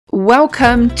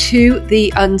Welcome to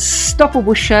the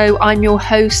Unstoppable Show. I'm your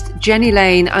host, Jenny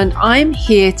Lane, and I'm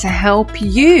here to help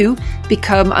you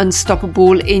become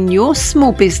unstoppable in your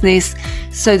small business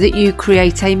so that you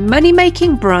create a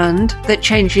money-making brand that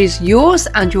changes yours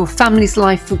and your family's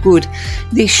life for good.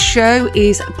 This show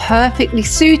is perfectly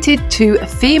suited to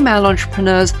female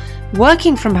entrepreneurs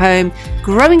working from home,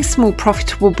 growing small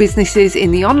profitable businesses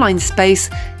in the online space.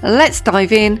 Let's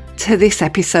dive in to this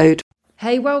episode.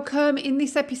 Hey, welcome. In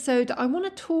this episode, I want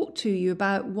to talk to you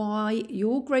about why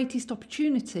your greatest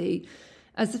opportunity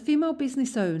as a female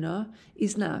business owner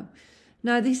is now.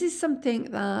 Now, this is something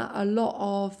that a lot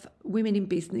of women in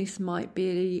business might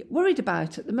be worried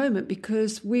about at the moment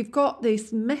because we've got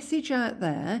this message out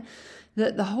there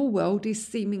that the whole world is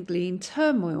seemingly in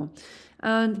turmoil.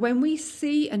 And when we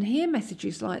see and hear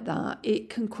messages like that, it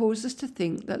can cause us to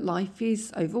think that life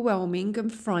is overwhelming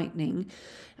and frightening,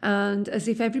 and as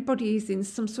if everybody is in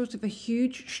some sort of a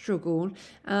huge struggle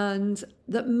and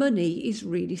that money is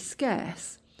really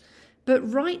scarce. But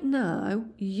right now,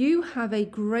 you have a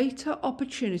greater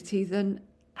opportunity than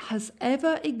has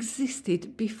ever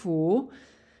existed before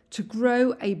to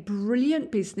grow a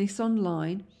brilliant business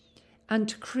online and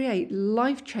to create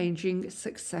life-changing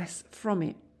success from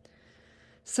it.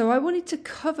 So I wanted to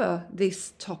cover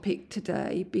this topic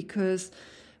today because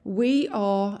we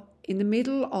are in the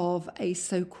middle of a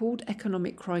so-called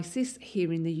economic crisis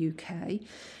here in the UK,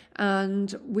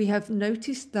 and we have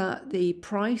noticed that the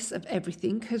price of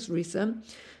everything has risen.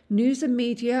 News and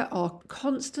media are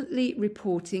constantly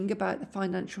reporting about the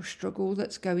financial struggle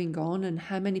that's going on and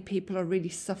how many people are really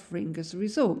suffering as a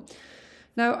result.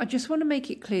 Now, I just want to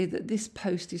make it clear that this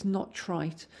post is not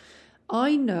trite.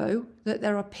 I know that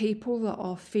there are people that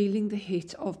are feeling the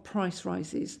hit of price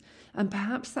rises, and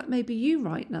perhaps that may be you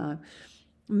right now.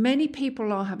 Many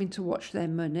people are having to watch their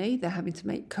money, they're having to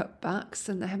make cutbacks,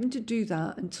 and they're having to do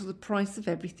that until the price of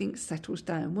everything settles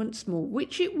down once more,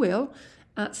 which it will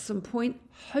at some point,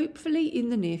 hopefully in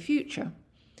the near future.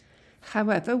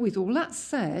 However, with all that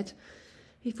said,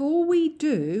 if all we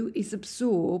do is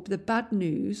absorb the bad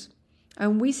news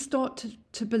and we start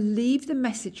to believe the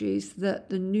messages that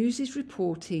the news is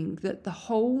reporting, that the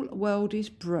whole world is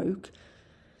broke,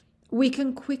 we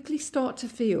can quickly start to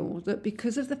feel that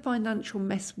because of the financial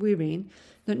mess we're in,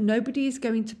 that nobody is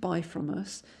going to buy from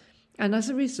us. And as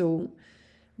a result,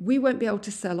 we won't be able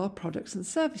to sell our products and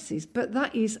services. But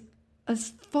that is as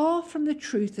far from the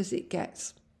truth as it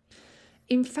gets.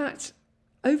 In fact,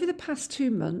 over the past 2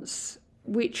 months,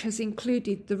 which has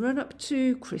included the run-up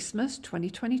to Christmas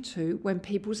 2022, when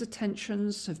people's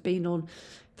attentions have been on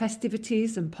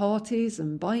festivities and parties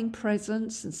and buying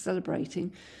presents and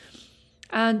celebrating,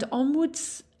 and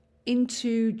onwards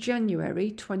into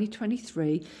January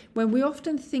 2023, when we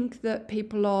often think that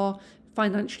people are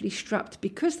financially strapped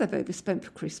because they've overspent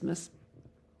for Christmas,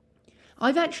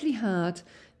 I've actually had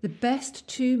the best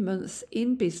 2 months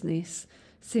in business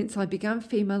since I began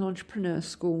Female Entrepreneur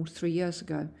School 3 years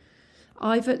ago.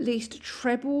 I've at least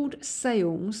trebled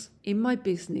sales in my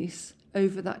business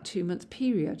over that 2-month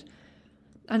period.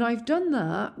 And I've done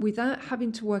that without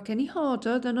having to work any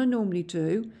harder than I normally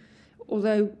do.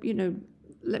 Although,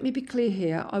 let me be clear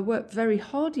here, I work very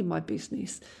hard in my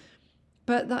business,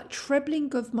 but that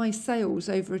trebling of my sales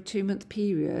over a 2-month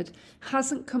period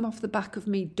hasn't come off the back of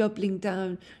me doubling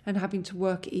down and having to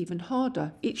work even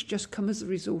harder. It's just come as a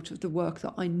result of the work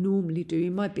that I normally do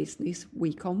in my business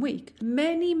week on week.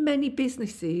 Many, many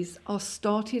businesses are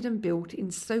started and built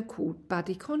in so-called bad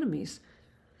economies.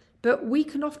 But we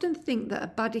can often think that a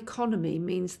bad economy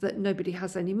means that nobody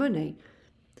has any money.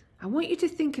 I want you to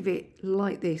think of it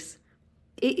like this.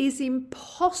 It is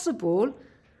impossible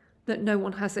that no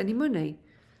one has any money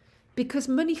because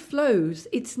money flows.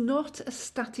 It's not a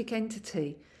static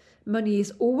entity. Money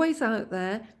is always out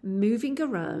there, moving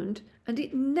around, and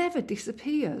it never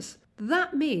disappears.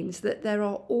 That means that there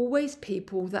are always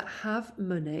people that have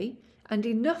money and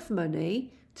enough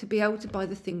money to be able to buy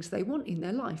the things they want in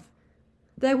their life.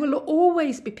 There will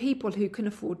always be people who can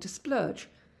afford to splurge.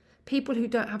 People who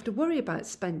don't have to worry about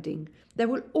spending. There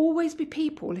will always be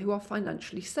people who are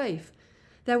financially safe.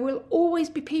 There will always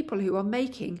be people who are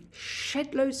making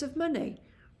shed loads of money.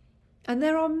 And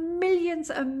there are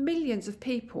millions and millions of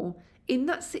people in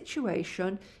that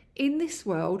situation, in this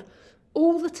world,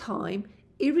 all the time,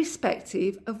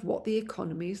 irrespective of what the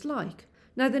economy is like.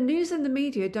 Now, the news and the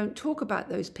media don't talk about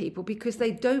those people because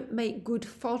they don't make good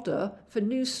fodder for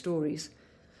news stories.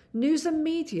 News and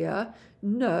media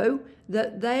know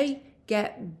that they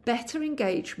get better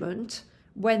engagement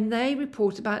when they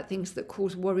report about things that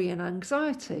cause worry and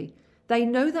anxiety. They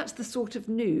know that's the sort of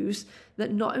news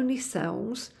that not only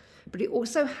sells, but it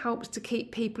also helps to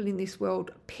keep people in this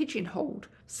world pigeonholed.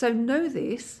 So know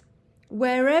this,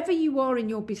 wherever you are in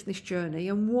your business journey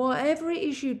and whatever it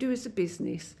is you do as a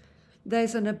business,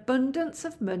 there's an abundance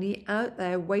of money out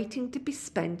there waiting to be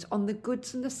spent on the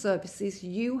goods and the services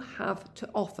you have to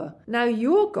offer. Now,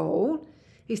 your goal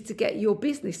is to get your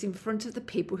business in front of the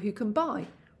people who can buy.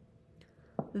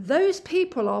 Those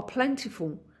people are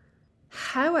plentiful.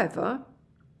 However,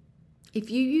 if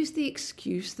you use the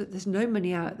excuse that there's no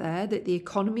money out there, that the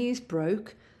economy is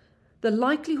broke, the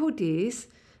likelihood is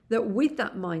that with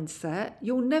that mindset,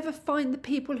 you'll never find the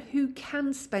people who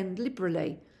can spend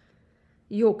liberally.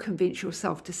 You'll convince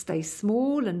yourself to stay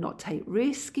small and not take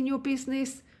risk in your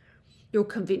business. You'll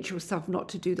convince yourself not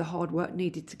to do the hard work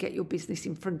needed to get your business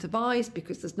in front of eyes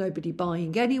because there's nobody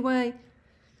buying anyway.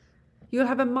 You'll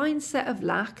have a mindset of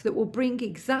lack that will bring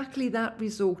exactly that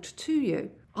result to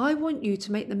you. I want you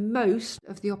to make the most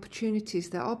of the opportunities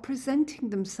that are presenting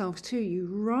themselves to you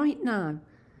right now.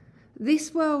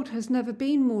 This world has never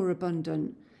been more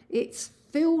abundant. It's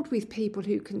filled with people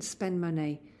who can spend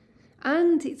money.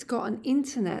 And it's got an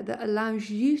internet that allows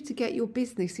you to get your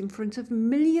business in front of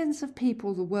millions of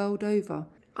people the world over.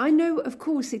 I know, of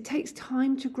course, it takes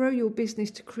time to grow your business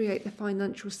to create the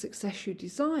financial success you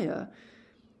desire,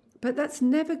 but that's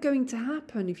never going to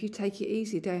happen if you take it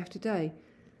easy day after day.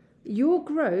 Your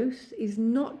growth is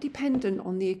not dependent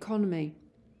on the economy.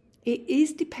 It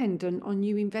is dependent on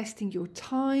you investing your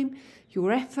time,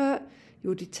 your effort,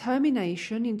 your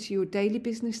determination into your daily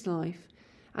business life,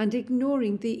 and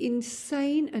ignoring the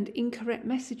insane and incorrect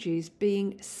messages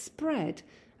being spread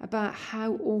about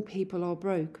how all people are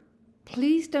broke.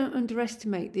 Please don't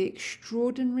underestimate the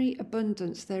extraordinary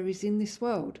abundance there is in this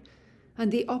world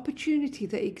and the opportunity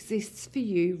that exists for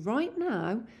you right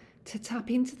now to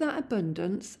tap into that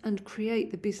abundance and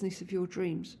create the business of your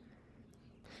dreams.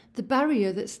 The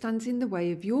barrier that stands in the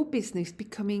way of your business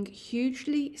becoming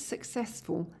hugely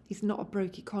successful is not a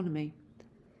broke economy.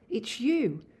 It's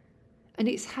you. And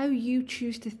it's how you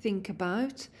choose to think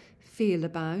about, feel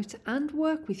about, and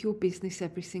work with your business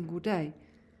every single day.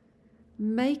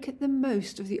 Make the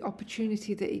most of the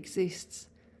opportunity that exists.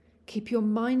 Keep your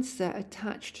mindset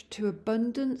attached to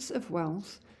abundance of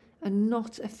wealth and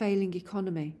not a failing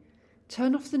economy.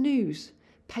 Turn off the news.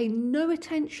 Pay no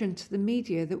attention to the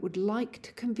media that would like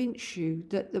to convince you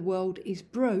that the world is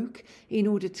broke in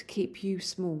order to keep you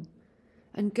small.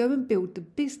 And go and build the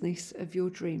business of your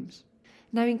dreams.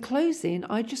 Now, in closing,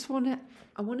 I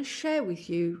want to share with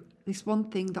you this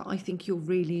one thing that I think you'll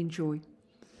really enjoy.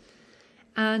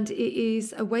 And it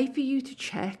is a way for you to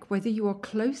check whether you are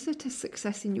closer to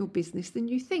success in your business than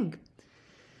you think.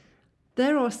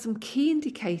 There are some key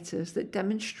indicators that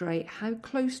demonstrate how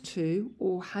close to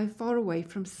or how far away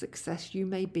from success you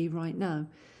may be right now.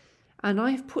 And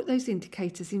I have put those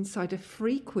indicators inside a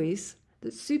free quiz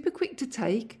that's super quick to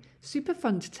take, super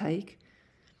fun to take,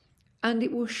 and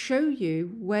it will show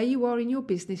you where you are in your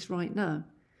business right now.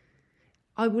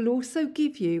 I will also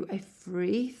give you a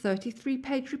free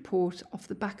 33-page report off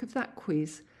the back of that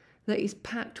quiz that is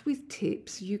packed with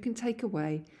tips you can take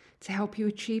away to help you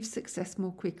achieve success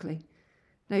more quickly.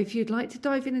 Now, if you'd like to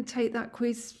dive in and take that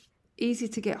quiz, easy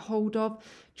to get hold of,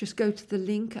 just go to the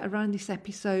link around this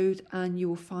episode and you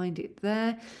will find it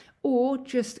there, or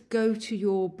just go to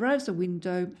your browser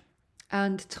window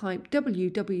and type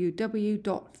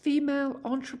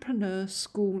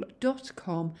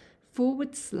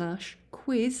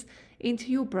www.femaleentrepreneurSchool.com/quiz into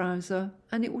your browser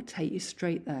and it will take you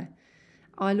straight there.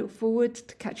 I look forward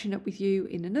to catching up with you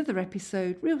in another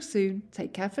episode real soon.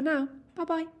 Take care for now.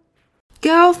 Bye-bye.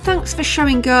 Girl, thanks for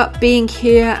showing up, being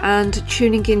here and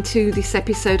tuning into this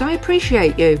episode. I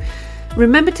appreciate you.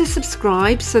 Remember to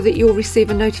subscribe so that you'll receive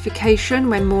a notification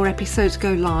when more episodes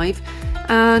go live.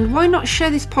 And why not share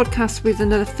this podcast with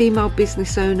another female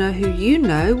business owner who you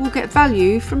know will get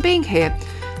value from being here?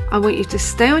 I want you to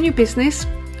stay on your business.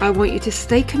 I want you to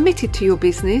stay committed to your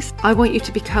business. I want you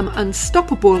to become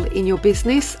unstoppable in your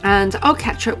business. And I'll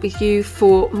catch up with you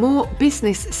for more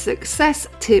business success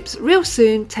tips real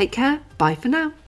soon. Take care. Bye for now.